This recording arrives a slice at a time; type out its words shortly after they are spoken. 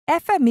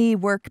FME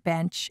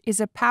Workbench is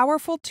a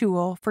powerful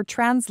tool for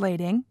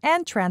translating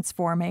and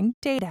transforming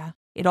data.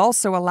 It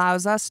also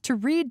allows us to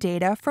read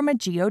data from a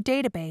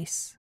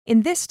geodatabase.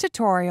 In this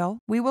tutorial,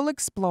 we will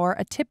explore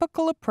a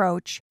typical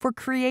approach for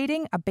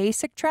creating a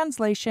basic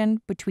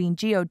translation between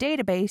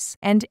Geodatabase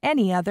and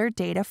any other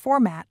data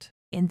format,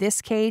 in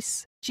this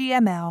case,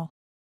 GML.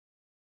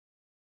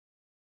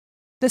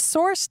 The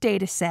source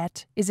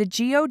dataset is a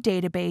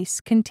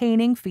geodatabase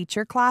containing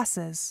feature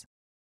classes.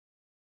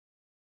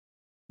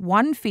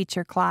 One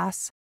feature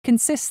class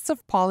consists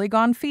of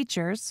polygon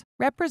features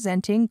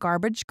representing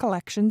garbage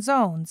collection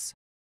zones.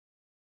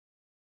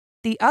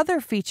 The other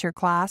feature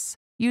class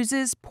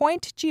uses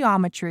point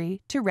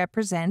geometry to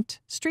represent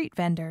street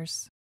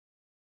vendors.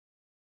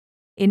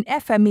 In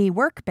FME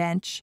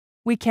Workbench,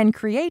 we can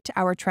create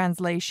our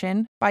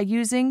translation by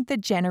using the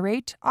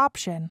Generate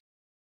option.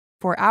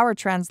 For our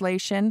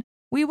translation,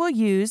 we will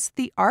use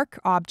the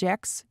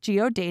ArcObjects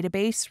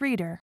Geodatabase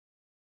Reader.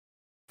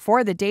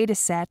 For the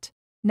dataset,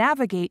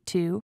 navigate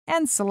to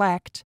and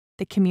select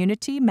the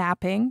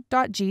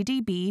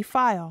communitymapping.gdb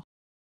file.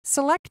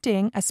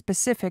 Selecting a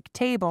specific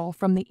table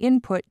from the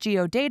input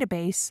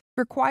geodatabase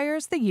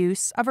requires the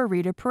use of a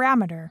reader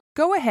parameter.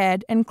 Go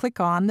ahead and click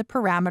on the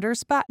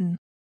Parameters button.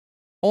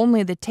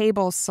 Only the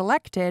tables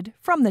selected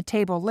from the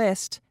table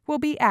list will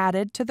be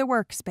added to the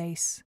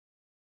workspace.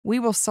 We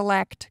will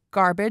select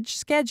Garbage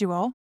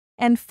Schedule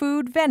and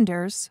Food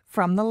Vendors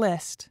from the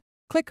list.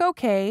 Click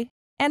OK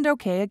and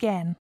OK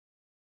again.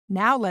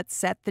 Now let's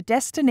set the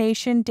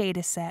destination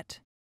dataset.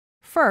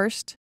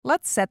 First,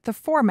 let's set the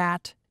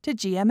format to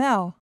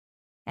GML,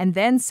 and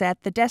then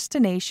set the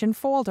destination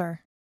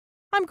folder.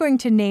 I'm going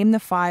to name the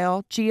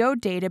file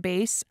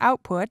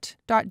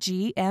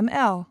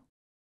geodatabaseoutput.gml.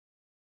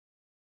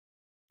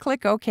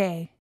 Click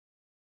OK.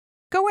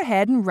 Go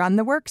ahead and run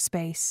the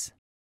workspace.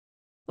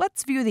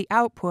 Let's view the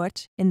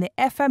output in the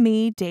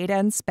FME Data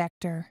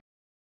Inspector.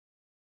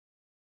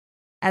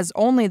 As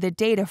only the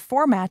data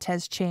format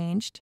has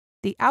changed,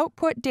 the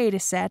output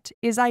dataset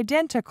is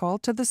identical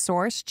to the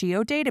source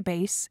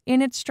geodatabase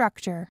in its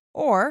structure,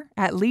 or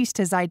at least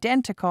as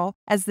identical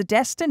as the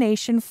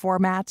destination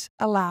format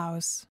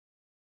allows.